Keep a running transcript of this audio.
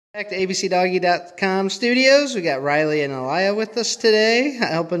Back to Abcdoggy.com studios. We got Riley and Elia with us today,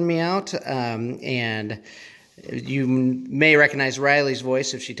 helping me out. And you may recognize Riley's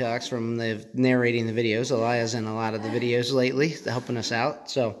voice if she talks from the narrating the videos. Elia's in a lot of the videos lately, helping us out.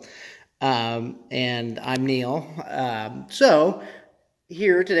 So, and I'm Neil. So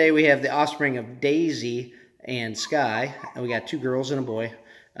here today we have the offspring of Daisy and Sky. And we got two girls and a boy.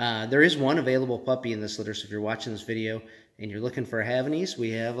 There is one available puppy in this litter, so if you're watching this video and you're looking for a Havanese, we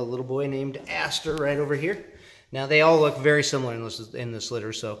have a little boy named Aster right over here. Now, they all look very similar in this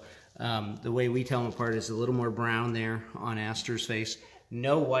litter, so the way we tell them apart is a little more brown there on Aster's face,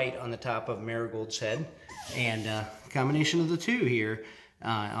 no white on the top of Marigold's head, and a combination of the two here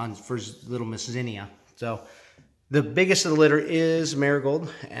for little Miss Zinnia. So the biggest of the litter is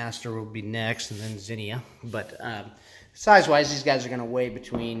Marigold. Aster will be next, and then Zinnia. But size-wise, these guys are going to weigh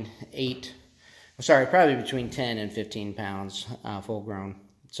probably between 10 and 15 pounds full grown.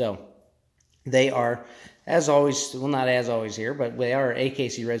 So they are, as always, well, not as always here, but they are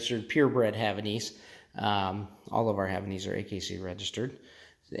AKC registered purebred Havanese. All of our Havanese are AKC registered.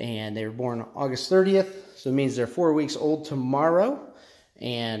 And they were born August 30th, so it means they're 4 weeks old tomorrow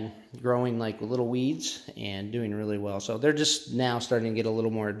and growing like little weeds and doing really well. So they're just now starting to get a little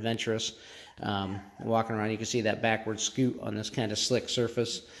more adventurous. Walking around, you can see that backward scoot on this kind of slick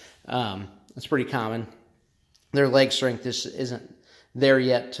surface. It's pretty common. Their leg strength isn't there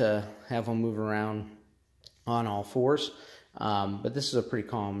yet to have them move around on all fours. But this is a pretty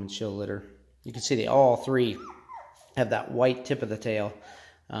calm and chill litter. You can see they all three have that white tip of the tail.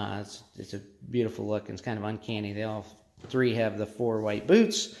 It's a beautiful look, and it's kind of uncanny. They all three have the 4 white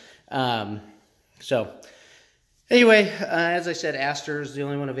boots. Anyway, as I said, Aster is the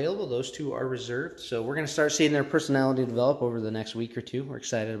only one available. Those two are reserved. So we're going to start seeing their personality develop over the next week or two. We're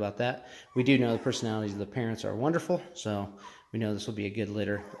excited about that. We do know the personalities of the parents are wonderful, so we know this will be a good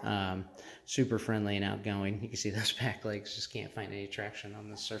litter. Super friendly and outgoing. You can see those back legs just can't find any traction on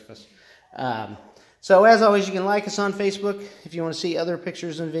this surface. So as always, you can like us on Facebook. If you want to see other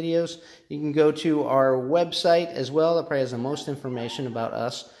pictures and videos, you can go to our website as well. That probably has the most information about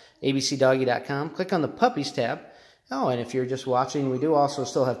us, abcdoggy.com. Click on the Puppies tab. Oh, and if you're just watching, we do also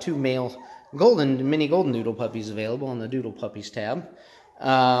still have 2 male mini golden doodle puppies available on the Doodle Puppies tab.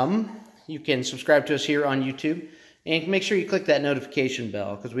 You can subscribe to us here on YouTube, and make sure you click that notification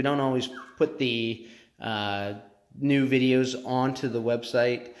bell, because we don't always put the new videos onto the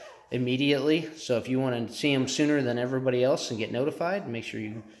website immediately. So if you want to see them sooner than everybody else and get notified, make sure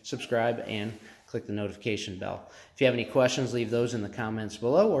you subscribe and click the notification bell. If you have any questions, leave those in the comments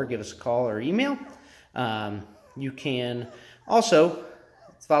below, or give us a call or email. You can also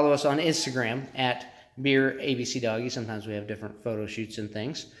follow us on Instagram at Abcdoggy. Sometimes we have different photo shoots and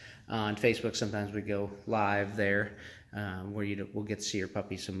things. On Facebook, sometimes we go live there, where we'll get to see your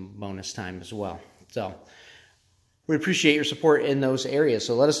puppy some bonus time as well. So we appreciate your support in those areas.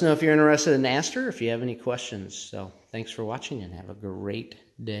 So let us know if you're interested in Aster, if you have any questions. So thanks for watching, and have a great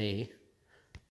day.